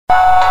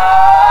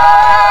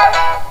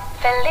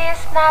Feliz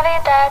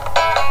Navidad.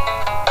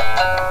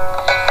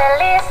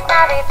 Feliz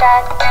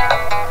Navidad.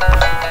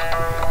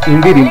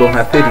 Indirimbo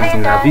nka Feliz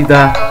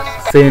Navidad,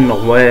 Saint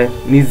Noel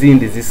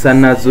n'izindi zisa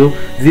nazo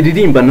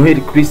ziririmba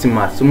Noheli,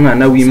 Christmas,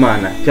 umwana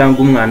w'Imana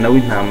cyangwa umwana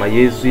w'intama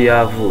Yesu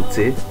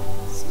yavutse,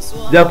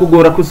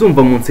 byakugora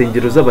kuzumva mu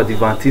nsengero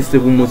z'abadivantiste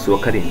b'umunsi wa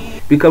karindwi.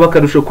 Bikaba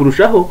karusho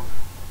kurushaho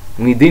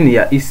mu idini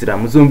ya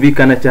Islam,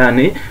 zumvikana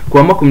cyane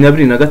kuwa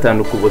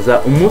 25 Ukuboza,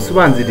 umunsi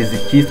ubanziriza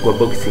icyitwa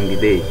Boxing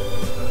Day.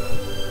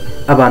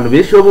 Abantu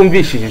benshi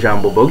bumvishije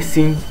ijambo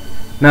boxing,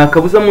 nta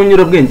kabuza mu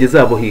nyurabwenge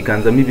zabo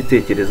higanzamo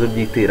ibitekerezo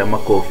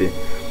by'iteramakofe.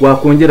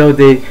 Wakongeraho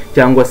day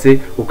cyangwa se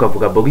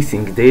ukavuga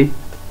Boxing Day,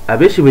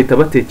 abenshi bahita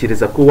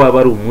batekereza ko waba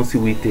ari umunsi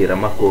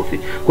w'iteramakofe.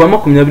 Kuwa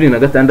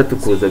 26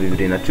 Ukuboza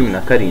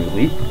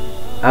 2017,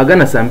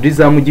 ahagana saa 2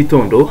 za mu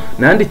gitondo,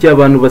 nandikiye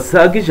abantu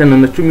basaga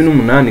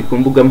 118 ku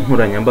mbuga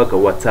nkoranyambaga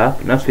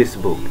WhatsApp na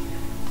Facebook,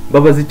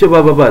 babaza icyo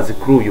baba bazi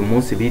kuri uyu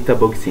munsi bita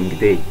Boxing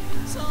Day.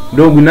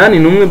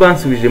 81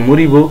 bansubije,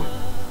 muri bo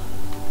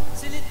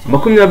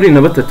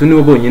 23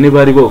 nibo bonyine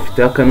bari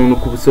bawufite akanunu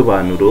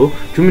k'ubusobanuro,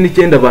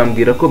 19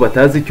 bambwira ko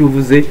batazi icyo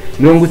uvuze,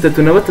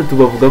 33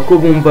 bavuga ko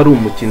bumva ari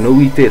umukino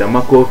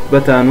w'iteramakofe,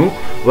 5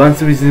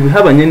 bansubiza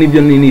ibihabanye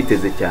n'ibyo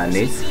niniteze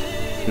cyane,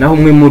 naho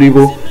umwe muri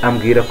bo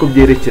ambwira ko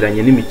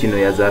byerekeranye n'imikino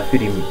ya za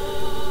filimi.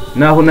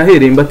 Naho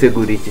nahereye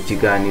mbategura iki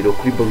kiganiro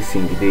kuri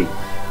Boxing Day.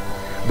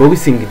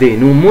 Boxing Day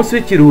ni umunsi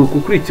w'ikiruhuko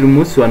ukurikira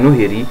umunsi wa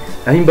Noheli,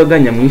 aho imbaga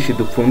nyamwinshi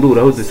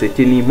dupfunduraho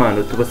duseke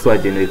n'impano tuba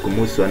twagenewe ku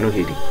munsi wa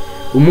Noheli,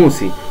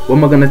 umunsi wa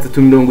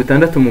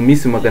 360 mu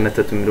minsi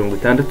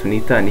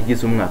 365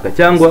 igize umwaka,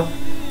 cyangwa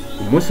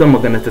umunsi wa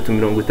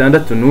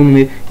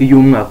 361 iyo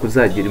umwaka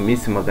uzagira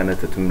iminsi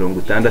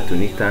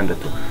 366.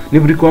 Ni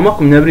buri kuwa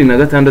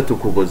 26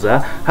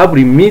 Ukuboza,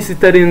 haburi iminsi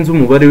itarenze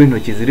umubare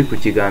w'intoki ziri ku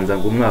kiganza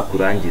ngo umwaka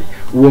urangire.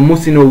 Uwo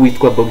munsi no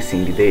witwa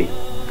Boxing Day.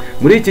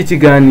 Muri iki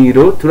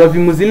kiganiro turava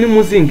imuzi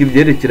n'umuzingi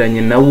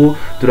byerekeranye nawo,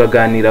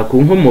 turaganira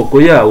ku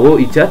nkomoko yawo,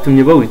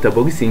 icyatumye bawita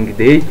Boxing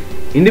Day,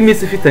 indi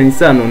minsi ifitanye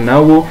isano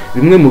nawo,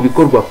 bimwe mu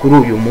bikorwa kuri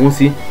uyu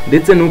munsi,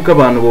 ndetse nuko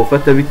abantu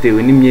bawufata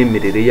bitewe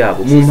n'imyemerere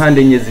yabo. Mu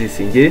mpande enye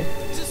z'isi, nge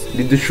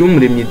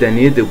Ridushumuremyi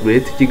Daniel the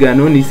Great,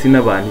 ikiganiro n'isi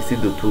n'abantu isi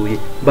dutuye,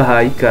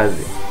 bahaye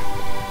ikaze.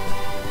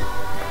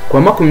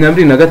 Kwa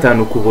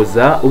 25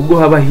 Ukuboza, ubwo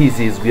haba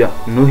hizizwa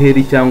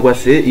Noheli cyangwa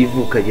se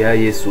ivuka rya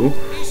Yesu,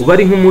 uba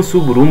ari nk'umunsi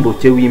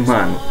w'uburumbuke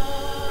w'impano.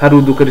 Hari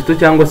udukarito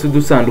cyangwa se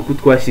udusanduku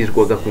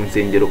twashyirwaga ku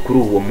nsengero kuri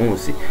uwo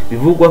munsi.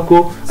 Bivugwa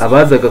ko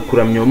abazaga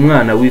kuramya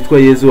umwana witwa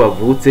Yesu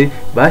wavutse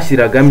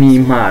bashyiragamo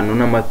impano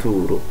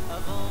n'amaturo.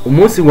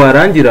 Umunsi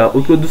warangira,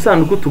 utwo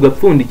dusanduku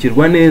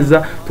tugapfundikirwa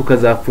neza,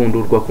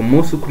 tukazapfundurwa ku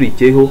munsi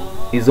ukurikiyeho,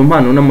 izo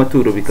mpano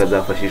n'amaturo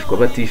bikazafashishwa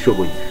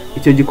batishoboye.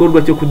 Icyo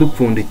gikorwa cyo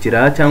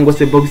kudupfundikira cyangwa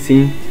se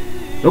boxing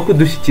no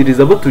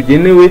kudushyikiriza abo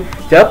tugenewe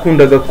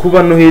cyakundaga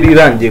kuba Noheli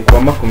irangiye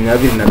kuwa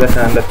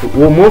 26.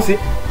 Uwo munsi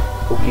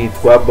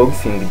ukitwa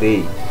Boxing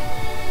Day.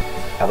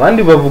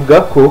 Abandi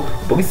bavuga ko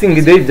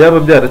Boxing Day byaba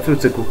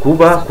byaraturutse ku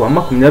kuba kuwa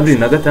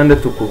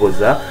 26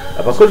 Ukuboza,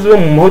 abakozi bo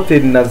mu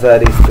mahoteli na za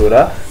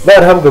resitora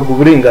barahabwaga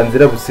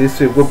uburenganzira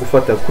busesuye bwo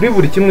gufata kuri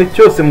buri kimwe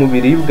cyose mu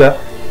biribwa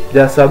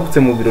byasagutse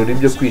mu birori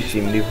byo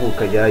kwishimira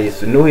ivuka rya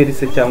Yesu, Noheli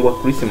se cyangwa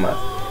Christmas,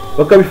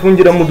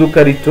 bakabifungira mu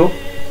dukarito,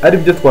 ari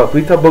byo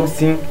twakwita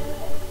boxing,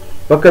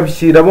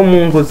 bakabishyira abo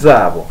mu ngo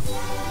zabo.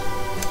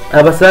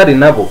 Abasare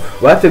nabo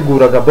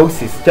bateguraga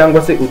boxes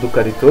cyangwa se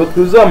udukarito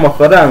twuzuye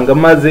amafaranga,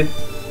 maze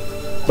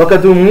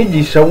bakaduha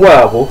umwigisha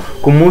wabo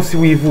ku munsi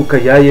w'ivuka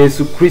rya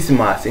Yesu,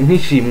 Christmas,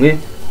 nk'ishimwe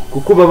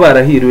kuko baba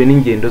barahiriwe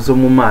n'ingendo zo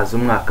mu mazi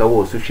umwaka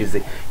wose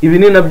ushize. Ibi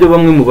ni nabyo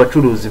bamwe mu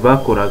bacuruzi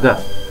bakoraga,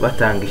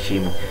 batanga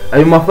ishimwe.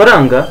 Ayo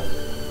mafaranga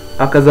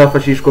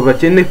akazafashishwa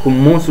bakene ku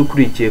munsi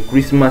ukurikiye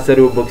Christmas,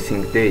 ariwo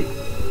Boxing Day.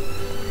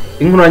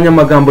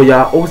 Inkoranyamagambo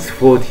ya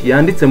Oxford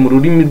yanditse mu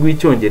rurimi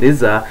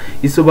rw'icyongereza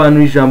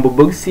isobanura ijambo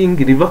boxing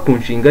riva ku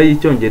nshinga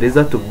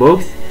y'icyongereza to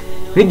box,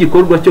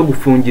 nk'igikorwa cyo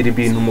gufungira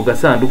ibintu mu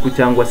gasanduku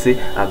cyangwa se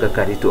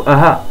agakarito.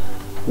 Aha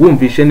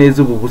wumvishe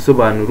neza ubu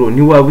busobanuro,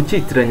 ntiwaba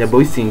ukitiranya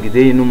Boxing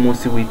Day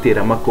n'umunsi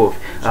w'iteramakofe,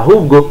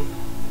 ahubwo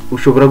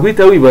ushobora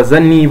guhita wibaza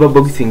niba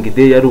Boxing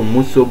Day ari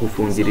umunsi wo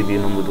gufungira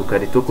ibintu mu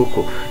dukarito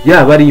koko,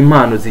 yaba ari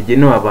impano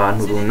zigenewe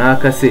abantu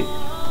runaka se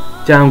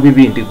cyangwa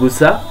ibindi.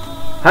 Gusa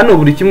hano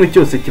buri kimwe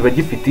cyose kiba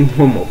gifite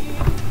inkomoko.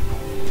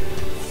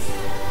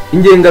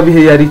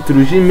 Ingengabihe ya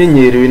liturujia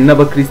imenyerewe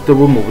n'abakristo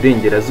bo mu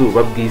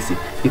burengerazuba bw'isi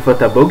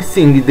ifata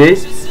Boxing Day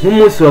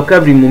nk'umunsi wa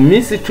kabiri mu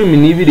minsi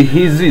 12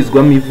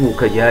 hizizwamo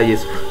ivuka rya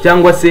Yesu,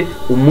 cyangwa se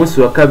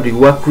umunsi wa kabiri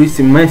wa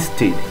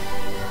Christmastide.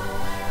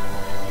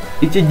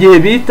 Iki gihe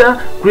bita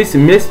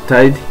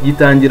Christmastide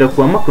gitangira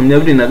kuwa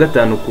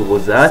 25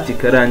 Ukuboza,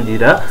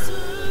 kikarangira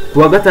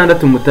kuwa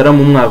 6 Mutarama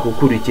mu mwaka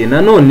ukurikiye.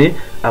 Nanone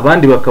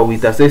abandi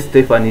bakawita St.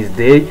 Stephen's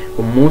Day,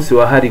 umunsi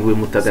wahariwe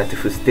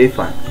mutagatifu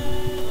Stephen.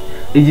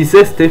 Iyi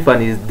St.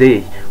 Stephen's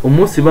Day,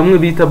 umunsi bamwe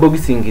bita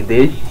Boxing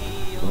Day,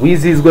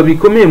 wizizwa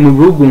bikomeye mu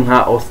bihugu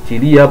nka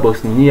Austria,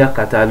 Bosnia,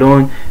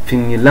 Catalogne,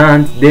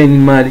 Finland,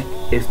 Denmark,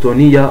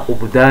 Estonia,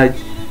 Ubudage,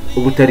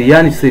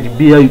 Ubutaliyani,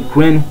 Serbia,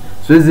 Ukraine,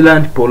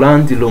 Switzerland,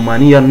 Poland,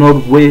 Romania,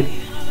 Norway,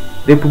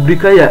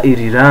 Repubulika ya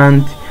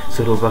Ireland,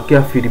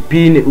 Slovakia,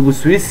 Philippines,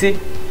 Ubusuwisi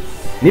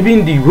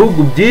n'ibindi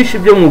bihugu byinshi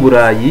byo mu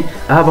Burayi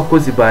aho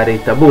abakozi ba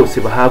leta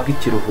bose bahabwa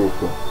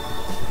ikiruhuko.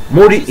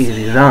 Muri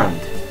Ireland,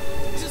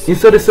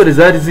 insoresore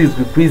zari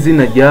zizwi ku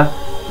izina rya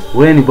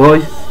Wen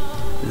Boys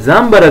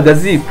zambaraga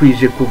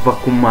zikwije kuva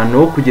ku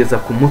mano kugeza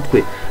ku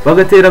mutwe,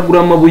 bagateragura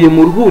amabuye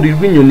mu ruhuri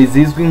rw'inyoni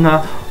zizwi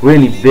nka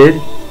Rainbow,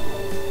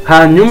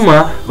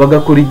 hanyuma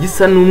bagakora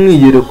igisa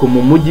n'umwiyereko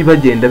mu mujyi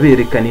bagenda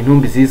berekana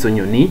intumbi z'izo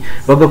nyoni,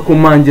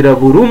 bagakumangira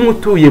buri umwe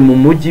utuye mu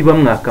mujyi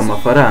bamwaka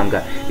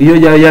amafaranga. Iyo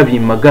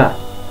yayabimaga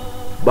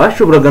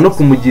bashoboraga no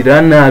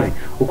kumugirira nabi.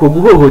 Uko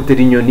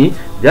guhohotera inyoni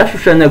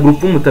byashushanyaga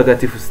urupfu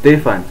mutagatifu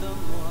Stefan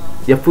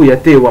yapfuye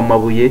atewe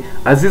amabuye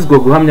azizwa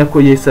guhamya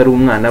ko Yesu ari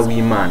umwana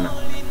w'Imana.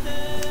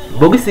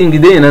 Boxing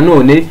Day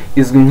nanone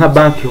izwi nka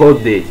Bank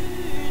Holiday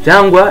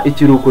cyangwa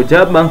ikiruhuko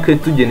cya banki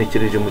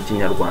tugenekereje mu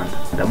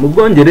Kinyarwanda. Mu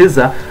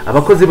Bwongereza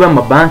abakozi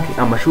b'amabanki,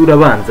 amashuri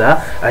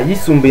abanza,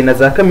 ayisumbuye na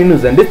za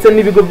kaminuza ndetse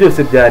n'ibigo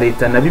byose bya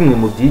leta na bimwe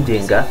mu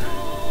byigenga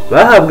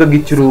bahabwaga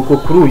ikiruhuko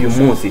kuri uyu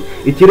munsi.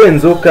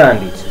 Ikirenzo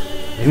kandi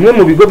bimwe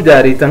mu bigo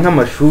bya leta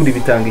nk'amashuri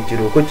bitanga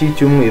ikiruhuko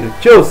cy'icyumweru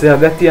cyose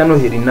hagati ya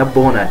Noheli na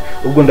Bonani,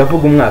 ubwo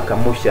ndavuga umwaka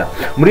mushya.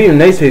 Muri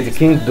United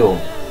Kingdom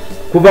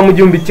kuva mu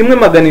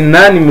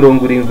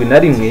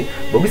 1871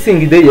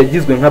 Boxing Day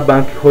yagizwe nka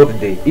Bank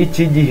Holiday.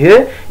 Iki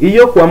gihe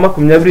iyo kuwa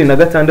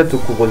 26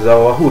 Ukuboza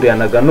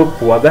wahuriyanaga no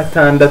kuwa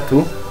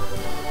gatandatu,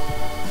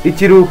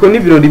 ikiruhuko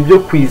n'ibirori byo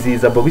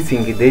kwizihiza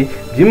Boxing Day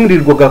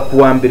byimurirwaga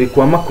kuwa mbere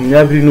kuwa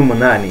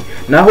 28,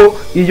 naho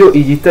iyo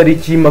iyi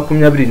tariki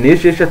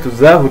 26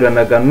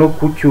 zahuranaga no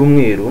ku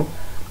cyumweru,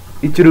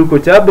 ikiruhuko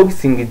cya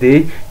Boxing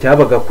Day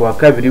cyabaga kuwa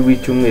kabiri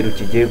w'icyumweru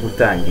kigiye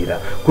gutangira.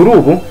 Kuri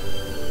ubu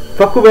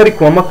kuba ari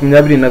kuwa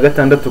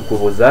 26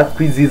 Ukuboza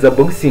twizihiza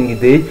Boxing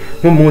Day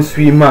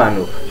nk'umunsi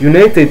w'impano.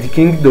 United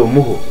Kingdom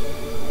ho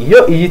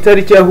iyo iyi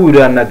tariki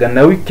yahuranaga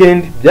na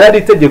weekend byari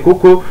itegeko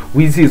ko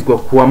wizihizwa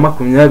kuwa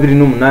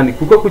 28,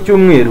 kuko ku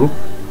cyumweru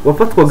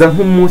wafatwaga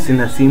nk'umunsi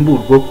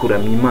ntasimburwa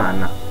kuramya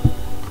Imana.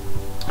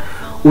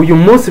 Uyu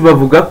munsi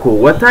bavuga ko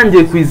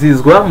watangiye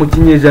kwizihizwa mu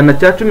kinyejana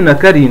cya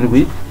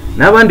 17,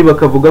 n'abandi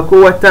bakavuga ko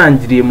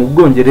watangiriye mu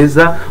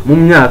Bwongereza mu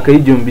myaka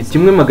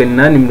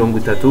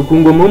y'1830 ku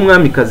ngoma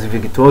y'umwamikazi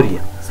Victoria.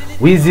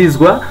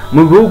 Wizihizwa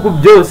mu bihugu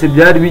byose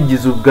byari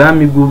bigize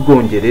ubwami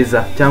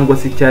bw'Ubwongereza cyangwa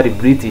se cyari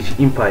British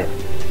Empire.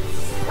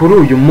 Kuri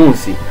uyu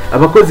munsi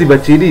abakozi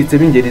baciriritse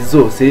b'ingeri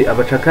zose,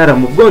 abacakara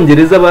mu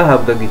Bwongereza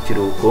bahabwaga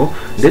ikiruhuko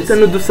ndetse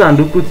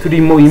n'udusanduku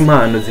turimo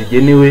impano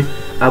zigenewe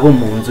abo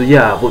mu nzu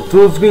yabo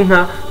tuzwi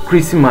nka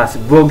Christmas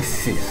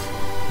boxes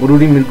mu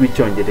rurimi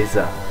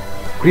rw'Icyongereza.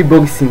 Kuri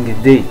Boxing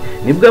Day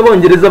nibwo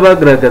Abongereza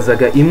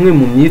bagaragazaga imwe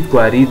mu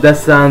myitwarire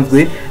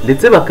idasanzwe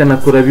ndetse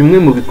bakanakora bimwe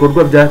mu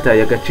bikorwa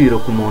byataye agaciro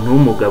ku muntu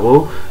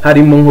w'umugabo,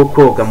 harimo nko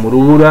koga mu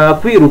rubura,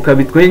 kwiruka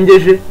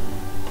bitwengeje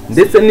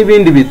ndetse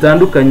n'ibindi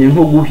bitandukanye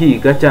nko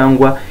guhiga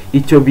cyangwa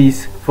icyo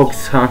bise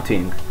fox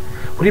hunting.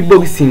 Kuri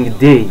Boxing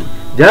Day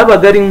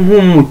byabaga ari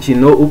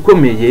nk'umukino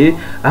ukomeye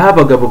aho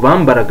abagabo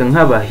bambaraga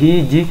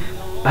nk'abahigi,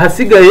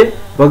 ahasigaye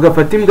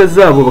bagafata imbwa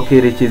zabo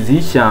bakerekeza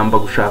ishyamba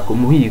gushaka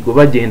umuhigo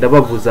bagenda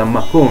bavuza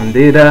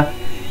amakondera,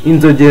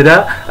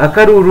 inzogera,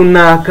 akaruru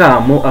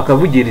n'akamo,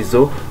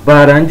 akavugirizo,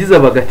 barangiza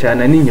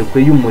bagacana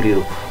n'inyukwe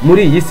y'umuriro.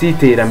 Muri iyi si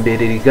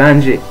iterambere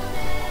riganje,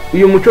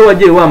 uyu muco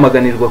wagiye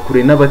wamaganirwa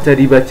kure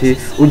n'abatari bake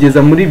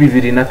ugeza muri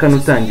 2004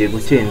 utangiye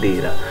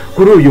gukendera.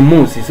 Kuri uyu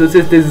munsi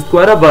sosiyete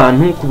zitwara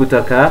abantu ku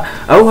butaka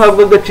aho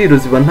habwa agaciro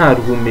ziba nta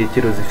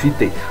ruhumekero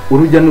zifite.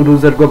 Urujya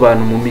n'uruza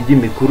rw'abantu mu mijyi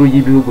mikuru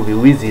y'ibihugu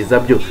biwizihiza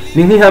byo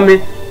ni nk'ihame,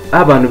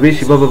 abantu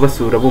benshi baba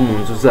basura bo mu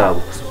nzu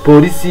zabo.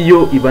 Polisi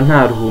yo iba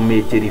nta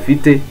ruhumekero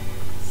ifite,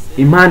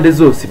 impande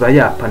zose iba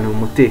yapaniwe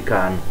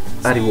umutekano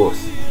ari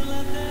wose.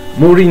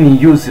 Muri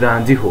New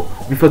Zealand ho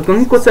bifatwa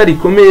nk'ikosa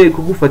rikomeye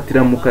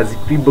kugufatira mu kazi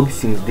kuri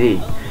Boxing Day.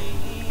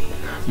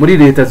 Muri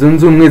Leta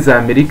Zunze Ubumwe za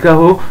Amerika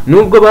ho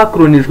nubwo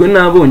bakoronijwe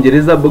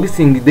n'Abongereza,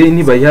 Boxing Day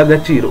ntibayiha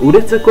agaciro,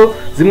 uretse ko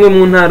zimwe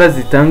mu ntara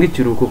zitanga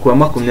ikiruhuko kwa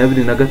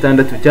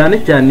 26 cyane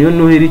cyane iyo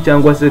Noheli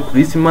cyangwa se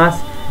Christmas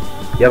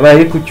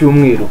yabaye ku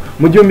cyumweru.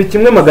 Mu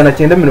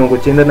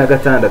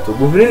 1996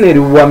 guverineri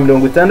wa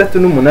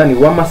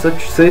 68 wa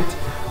Massachusetts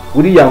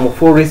William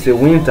Forrest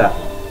Winter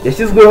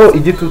yashyizweho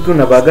igitutu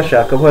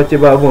n'abagashaka buhake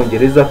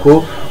b'Abongereza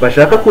ko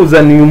bashaka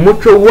kuzana uyu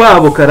muco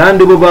wabo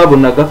karande bo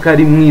babonaga ko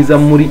ari mwiza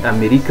muri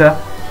Amerika,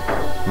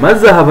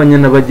 maze ahabanya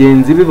na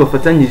bagenzi be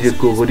bafatanyije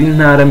kubura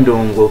intara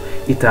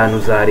 50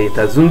 za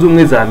Leta Zunze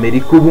Ubumwe za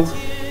Amerika. Ubu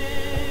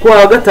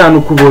kwa 5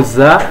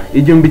 Ukuboza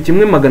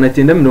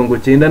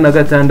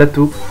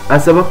 1996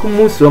 asaba ko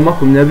umunsi wa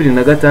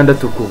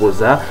 26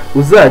 Ukuboza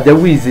uzajya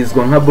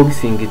wizizwa nka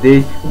Boxing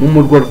Day mu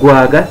murwa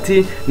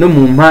rwagati no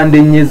mu mpande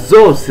enye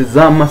zose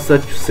za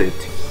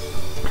Massachusetts.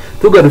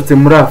 Tugarutse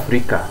muri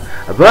Afrika,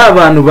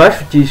 abantu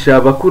bashukisha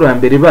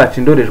abakurambere bacu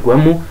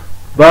indorerwamo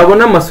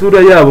babona amasura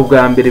yabo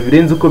bwa mbere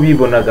birenze uko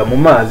bibonaga mu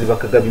mazi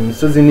bakagaba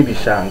imisozi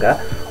n'ibishanga.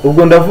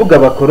 Ubwo ndavuga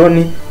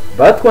abakoroni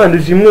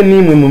batwanduje imwe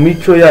n'imwe mu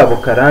mico yabo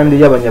karande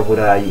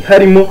y'abanyaburayi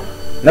harimo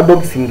na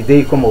Boxing Day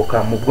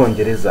ikomoka mu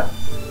Bwongereza.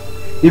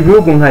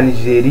 Ibihugu nka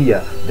Nigeria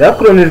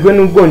byakolonijwe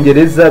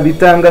n'Ubwongereza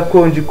bitanga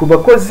konji ku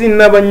bakozi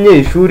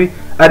n'abanyeshuri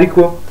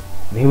ariko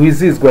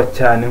ntiwizizwa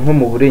cyane nko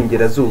mu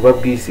burengerazuba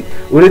bw'isi,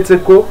 uretse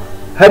ko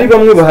hari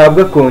bamwe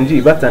bahabwa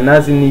konji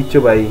batanazi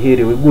n'icyo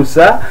bayiherewe.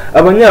 Gusa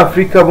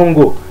abanyafrika bo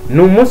ngo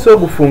ni umunsi wo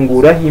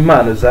gufungura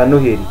impano za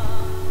Noheli,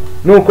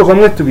 nuko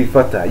bamwe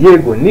tubifata.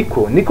 Yego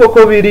niko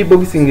ko biri.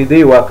 Boxing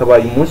Day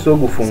wakabaye umunsi wo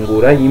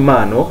gufungura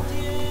impano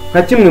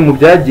nka kimwe mu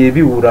byagiye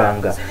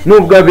biwuranga,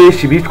 nubwo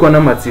abenshi bicwa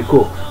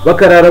n'amatsiko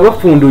bakarara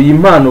bafunduye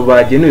impano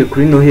bagenewe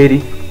kuri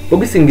Noheli,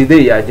 Boxing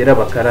Day yagera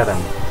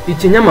bakararama.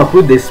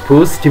 Ikinyamakuru The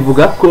Sports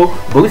kivuga ko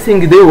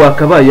Boxing Day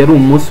wakabaye ari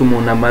umunsi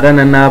umuntu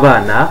amarana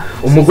n'abana,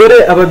 umugore,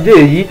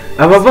 ababyeyi,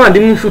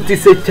 abavandimwe, inshuti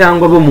se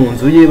cyangwa bo mu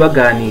nzu ye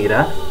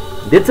baganira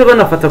ndetse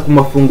banafata ku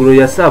mafunguro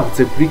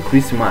yasabutse kuri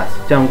Christmas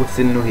cyangwa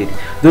se Noheli,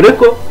 dore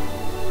ko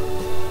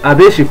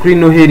abenshi kuri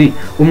Noheli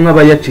umwe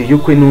aba yaciye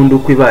ukwe n'undi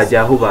ukwe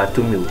bajya aho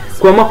batumiwe.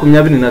 Kuwa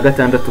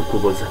 26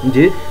 Ukuboza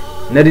nje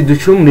nari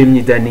ducumure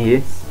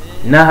myidaniye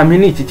nahamwe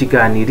n'iki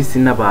kiganiro isi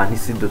n'abantu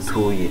isi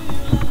dutuye.